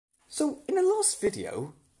So, in the last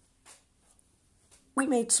video, we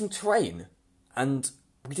made some terrain, and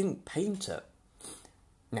we didn't paint it.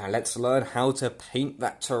 Now let's learn how to paint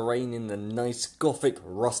that terrain in the nice gothic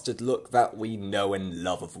rusted look that we know and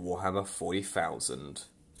love of Warhammer 40,000.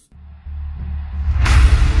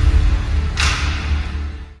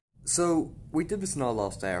 So, we did this in our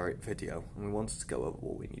last video, and we wanted to go over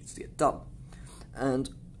what we needed to get done. And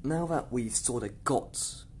now that we've sort of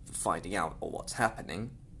got finding out or what's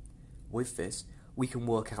happening with this, we can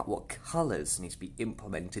work out what colours need to be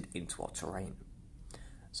implemented into our terrain.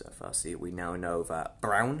 So firstly, we now know that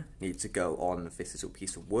brown needs to go on this little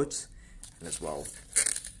piece of wood, and as well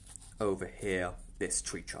over here, this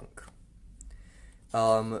tree trunk.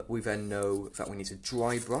 We then know that we need to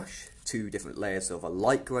dry brush 2 different layers of a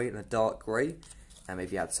light grey and a dark grey, and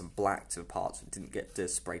maybe add some black to the parts that didn't get the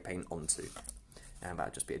spray paint onto. And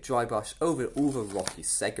that'll just be a dry brush over all the rocky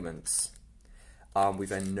segments. We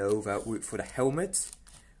then know that for the helmets,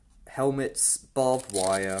 barbed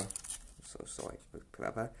wire,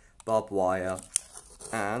 barbed wire,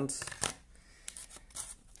 and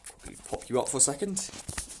quickly pop you up for a second.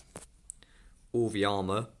 All the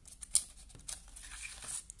armour,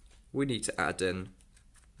 we need to add in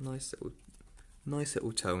nice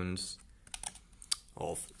little tones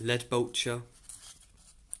of lead vulture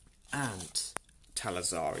and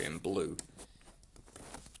Talazarian blue.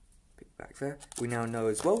 Back there. We now know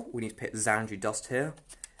as well we need to put Xandri dust here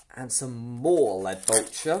and some more lead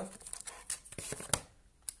vulture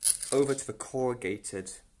over to the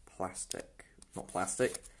corrugated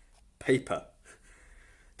paper.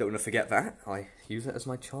 Don't want to forget that. I use it as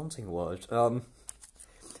my chanting word.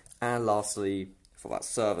 And lastly, for that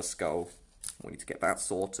server skull, we need to get that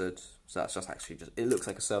sorted. So that's just actually it looks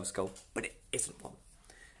like a server skull, but it isn't one.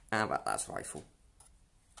 And that's rifle.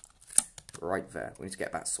 Right there, we need to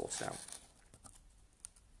get that sorted out.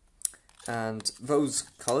 And those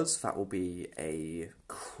colours, that will be a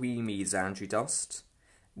creamy Xandri dust,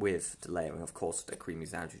 with the layering, of course, the creamy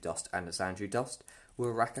Xandri dust and the Xandri dust with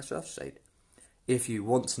a Rakkash Earthshade. If you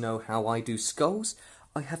want to know how I do skulls,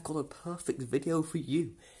 I have got a perfect video for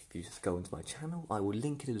you. If you just go into my channel, I will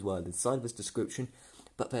link it as well inside of this description,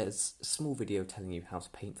 but there's a small video telling you how to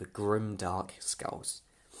paint the grim dark skulls.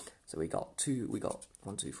 So we got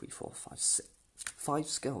 1, 2, 3, 4, 5, 6, 5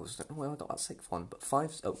 skulls. I don't know where I got that 6th one, but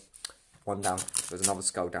 5. Oh, one down. There's another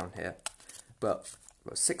skull down here. But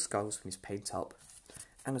there are 6 skulls we need to paint up,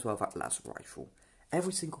 and as well that las rifle.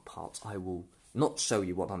 Every single part I will not show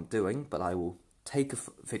you what I'm doing, but I will take a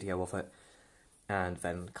video of it and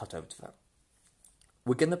then cut over to that.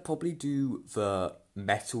 We're gonna probably do the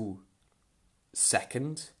metal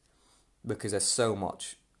second because there's so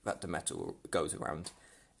much that the metal goes around.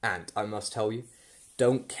 And I must tell you,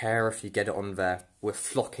 don't care if you get it on there, we're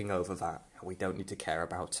flocking over that, and we don't need to care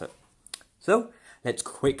about it. So, let's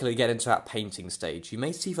quickly get into that painting stage. You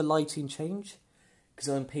may see the lighting change, because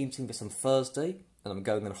I'm painting this on Thursday, and I'm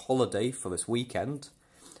going on holiday for this weekend,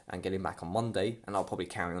 and getting back on Monday, and I'll probably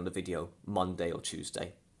carry on the video Monday or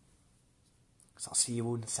Tuesday. So I'll see you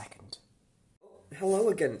all in a second. Hello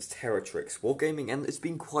again, it's Teretrix, Wargaming, and it's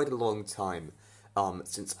been quite a long time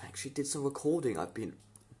since I actually did some recording. I've been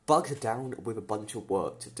bugged down with a bunch of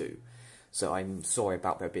work to do, so I'm sorry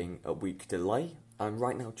about there being a week delay. I'm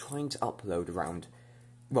right now trying to upload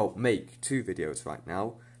make 2 videos right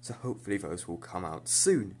now, so hopefully those will come out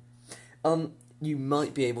soon. You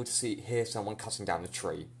might be able to hear someone cutting down a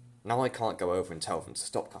tree. Now I can't go over and tell them to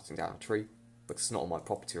stop cutting down a tree, because it's not on my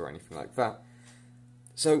property or anything like that.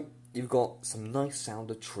 So, you've got some nice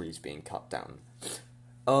sound of trees being cut down.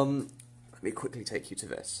 Let me quickly take you to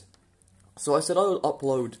this. So I said I would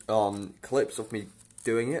upload clips of me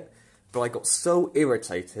doing it, but I got so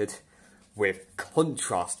irritated with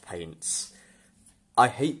contrast paints. I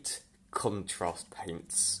hate contrast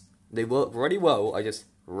paints. They work really well, I just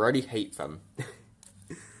really hate them.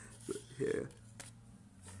 Here.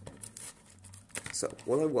 So,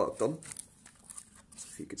 what I worked on,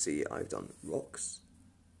 if you can see, I've done rocks.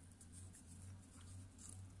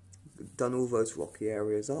 Done all those rocky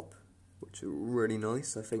areas up, which are really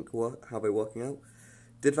nice, I think, how they're working out.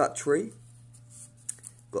 Did that tree.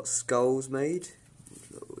 Got skulls made.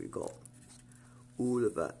 We got all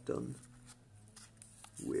of that done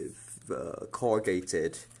with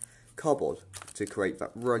corrugated cardboard to create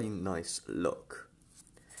that really nice look.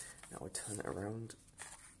 Now I turn it around.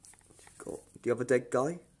 You've got the other dead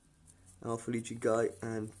guy, Alpha Legion guy,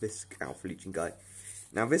 and this Alpha Legion guy.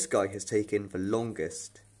 Now this guy has taken the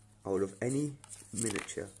longest out of any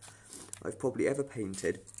miniature I've probably ever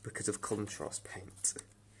painted because of contrast paint.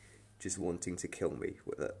 Just wanting to kill me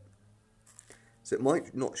with it. So it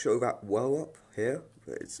might not show that well up here,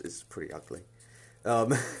 but it's pretty ugly.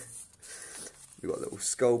 We've got a little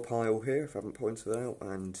skull pile here, if I haven't pointed it out,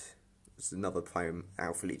 and there's another prime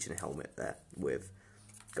Alpha Legion helmet there with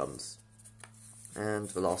guns. And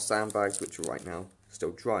the last sandbags, which are right now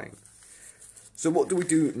still drying. So what do we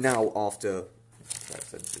do now after...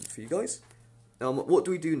 for you guys. What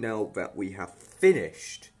do we do now that we have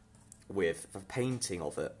finished with the painting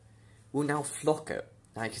of it? We'll now flock it.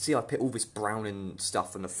 Now you can see I put all this brown and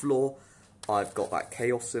stuff on the floor. I've got that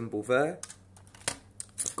chaos symbol there.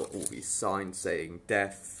 I've got all these signs saying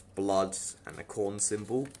death, blood, and the corn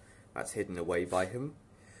symbol. That's hidden away by him.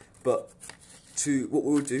 But what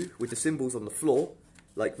we'll do with the symbols on the floor,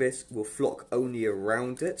 like this, we'll flock only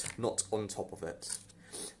around it, not on top of it.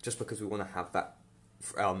 Just because we want to have that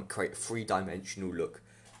create a three-dimensional look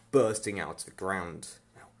bursting out of the ground.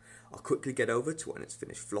 Now, I'll quickly get over to when it's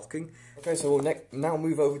finished flocking. Okay, so we'll now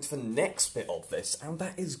move over to the next bit of this, and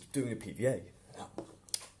that is doing a PVA. Now,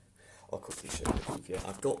 I'll quickly show you the PVA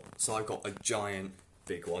I've got. So I've got a giant,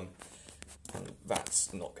 big one, and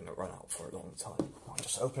that's not going to run out for a long time. I'll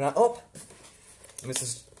just open that up, and this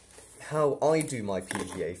is how I do my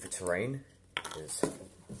PVA for terrain. Is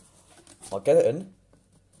I'll get it in,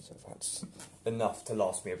 so that's enough to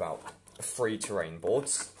last me about 3 terrain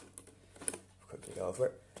boards. Quickly go over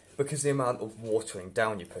it. Because the amount of watering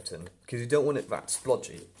down you put in, because you don't want it that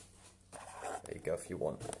splodgy. There you go if you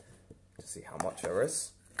want to see how much there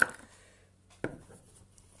is.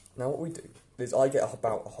 Now what we do is I get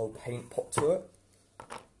about a whole paint pot to it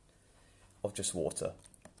of just water.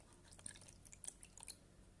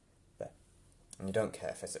 There. And you don't care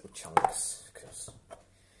if there's little chunks, because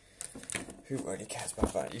who really cares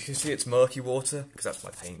about that? You can see it's murky water, because that's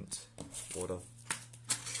my paint water.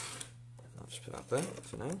 I'll just put that there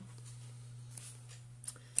for now.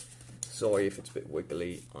 Sorry if it's a bit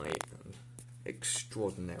wiggly, I am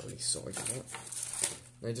extraordinarily sorry for that.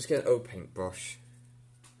 Now you just get an old paintbrush,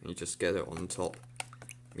 and you just get it on top,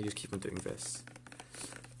 and you just keep on doing this.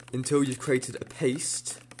 Until you've created a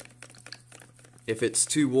paste. If it's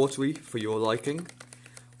too watery for your liking,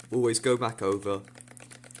 always go back over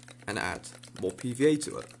and add more PVA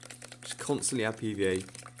to it. Just constantly add PVA.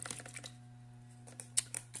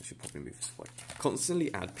 I should probably move this way.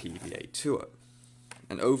 Constantly add PVA to it.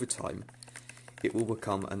 And over time, it will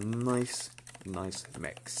become a nice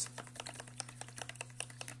mix.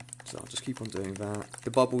 So I'll just keep on doing that.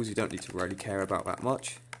 The bubbles you don't need to really care about that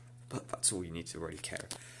much, but that's all you need to really care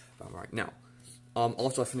about right now.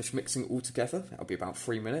 After I finish mixing it all together, that'll be about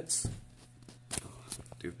 3 minutes.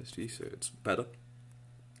 I'll do this to you so it's better.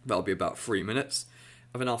 That'll be about 3 minutes,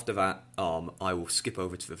 and then after that, I will skip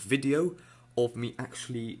over to the video of me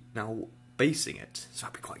actually now basing it. So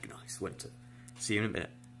that'll be quite nice, won't it? See you in a minute.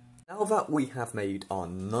 Now that we have made our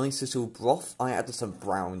nice little broth, I added some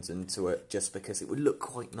browns into it just because it would look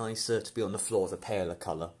quite nicer to be on the floor as a paler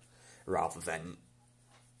colour rather than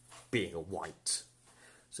being a white.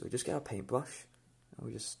 So we just get our paintbrush and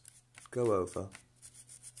we just go over.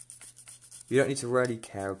 You don't need to really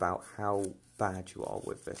care about how bad you are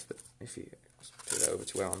with this, but if you just put it over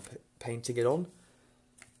to where I'm painting it on,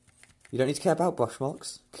 you don't need to care about brush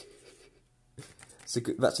marks. So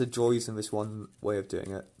that's the joys in this one way of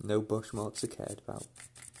doing it. No brush marks are cared about.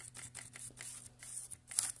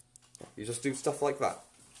 You just do stuff like that.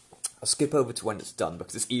 I'll skip over to when it's done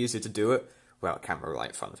because it's easier to do it without a camera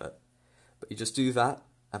right in front of it. But you just do that,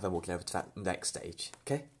 and then we'll get over to that next stage,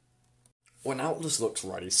 okay? Well, now this looks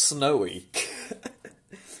really snowy.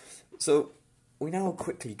 So we now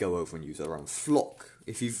quickly go over and use our own flock.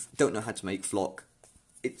 If you don't know how to make flock,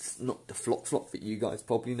 it's not the flock that you guys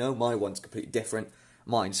probably know. My one's completely different.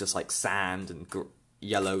 Mine's just like sand and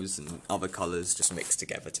yellows and other colours just mixed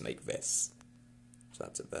together to make this. So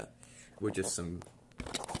that's it there. We're just some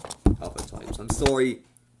other types. I'm sorry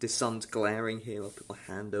the sun's glaring here. I'll put my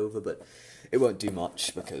hand over, but it won't do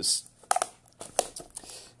much because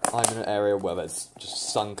I'm in an area where there's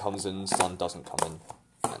just sun comes in, sun doesn't come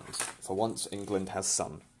in. And for once, England has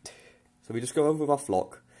sun. So we just go over with our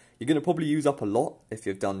flock. You're going to probably use up a lot if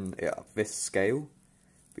you've done it at this scale.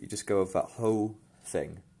 But you just go over that whole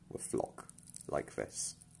thing with flock, like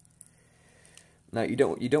this. Now, you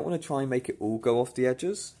don't want to try and make it all go off the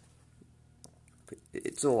edges. But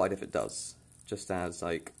it's alright if it does. Just as,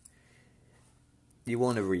 like, you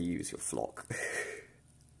want to reuse your flock.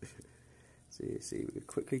 So you see, we're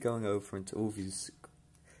quickly going over into all these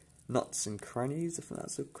nuts and crannies, if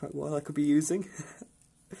that's what I could be using.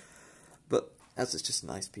 But as it's just a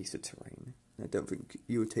nice piece of terrain, I don't think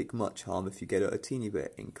you would take much harm if you get it a teeny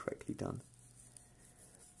bit incorrectly done.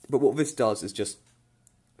 But what this does is just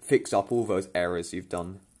fix up all those errors you've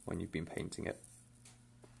done when you've been painting it.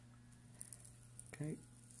 Okay.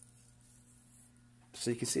 So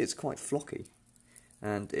you can see it's quite flocky,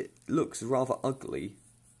 and it looks rather ugly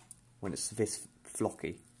when it's this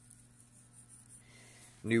flocky.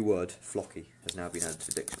 New word, flocky, has now been added to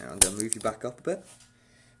the dictionary. I'm going to move you back up a bit.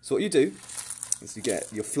 So what you do is you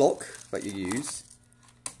get your flock that you use,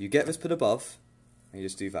 you get this put above, and you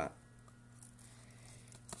just do that.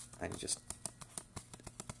 And you just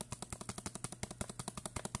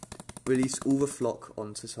release all the flock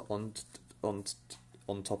on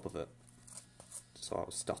top of it. So I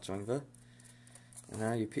was stuttering there. And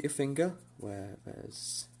now you put your finger where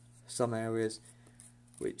there's some areas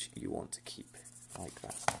which you want to keep like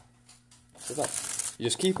that. So that, you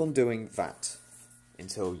just keep on doing that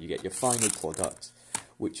until you get your final product,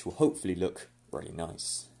 which will hopefully look really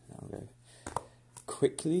nice. Now I'm going to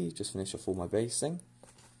quickly just finish off all my basing.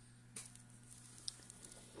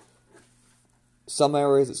 Some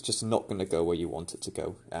areas it's just not going to go where you want it to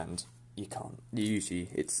go, and you can't. Usually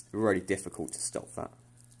it's really difficult to stop that.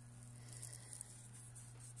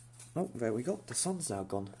 Oh, there we go. The sun's now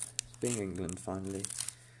gone. It's being England finally.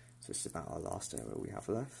 So this is about our last area we have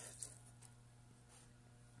left.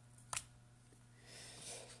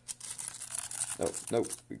 No,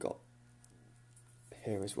 we got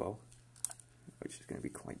here as well, which is going to be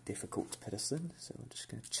quite difficult to put us in. So I'm just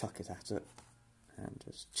going to chuck it at it, and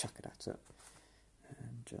just chuck it at it,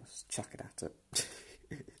 and just chuck it at it.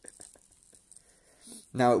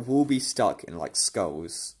 Now it will be stuck in like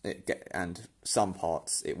skulls, and some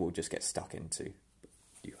parts it will just get stuck into.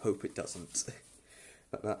 You hope it doesn't,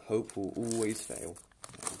 but that hope will always fail.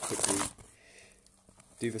 I'll quickly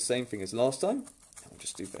do the same thing as last time. I'll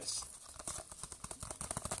just do this.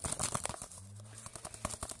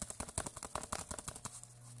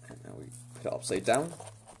 And now we put it upside down.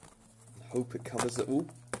 Hope it covers it all.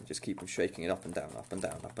 And just keep on shaking it up and down, up and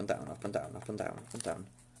down, up and down, up and down, up and down, up and down.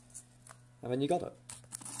 And then you got it.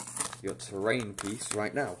 Your terrain piece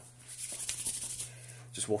right now.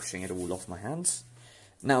 Just washing it all off my hands.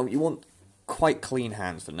 Now you want quite clean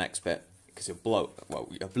hands for the next bit, because you're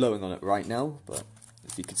blowing on it right now, but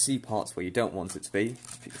if you can see parts where you don't want it to be,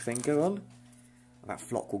 put your finger on, that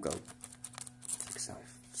flock will go. So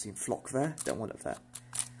I've seen flock there, don't want it there.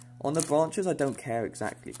 On the branches I don't care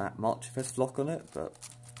exactly that much if there's flock on it, but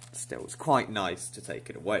still it's quite nice to take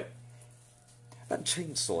it away. That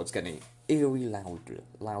chainsaw is getting eerily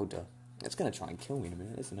louder. It's going to try and kill me in a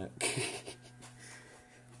minute, isn't it?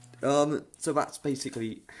 So that's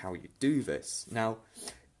basically how you do this. Now,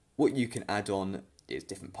 what you can add on is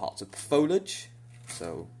different parts of the foliage,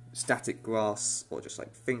 so static grass, or just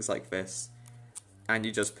like things like this, and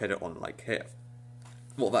you just put it on like here.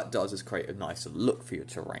 What that does is create a nicer look for your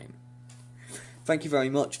terrain. Thank you very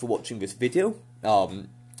much for watching this video.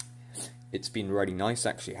 It's been really nice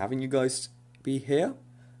actually having you guys be here.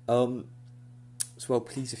 As well,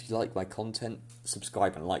 please, if you like my content,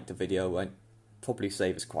 subscribe and like the video. I'd probably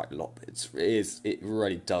save us quite a lot, but it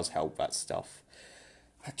really does help, that stuff.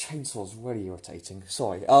 That chainsaw's really irritating,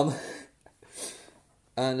 sorry.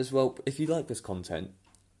 And as well, if you like this content,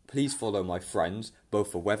 please follow my friends,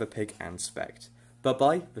 both for Weatherpig and Spect. Bye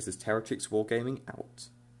bye, this is Teretrix Wargaming out.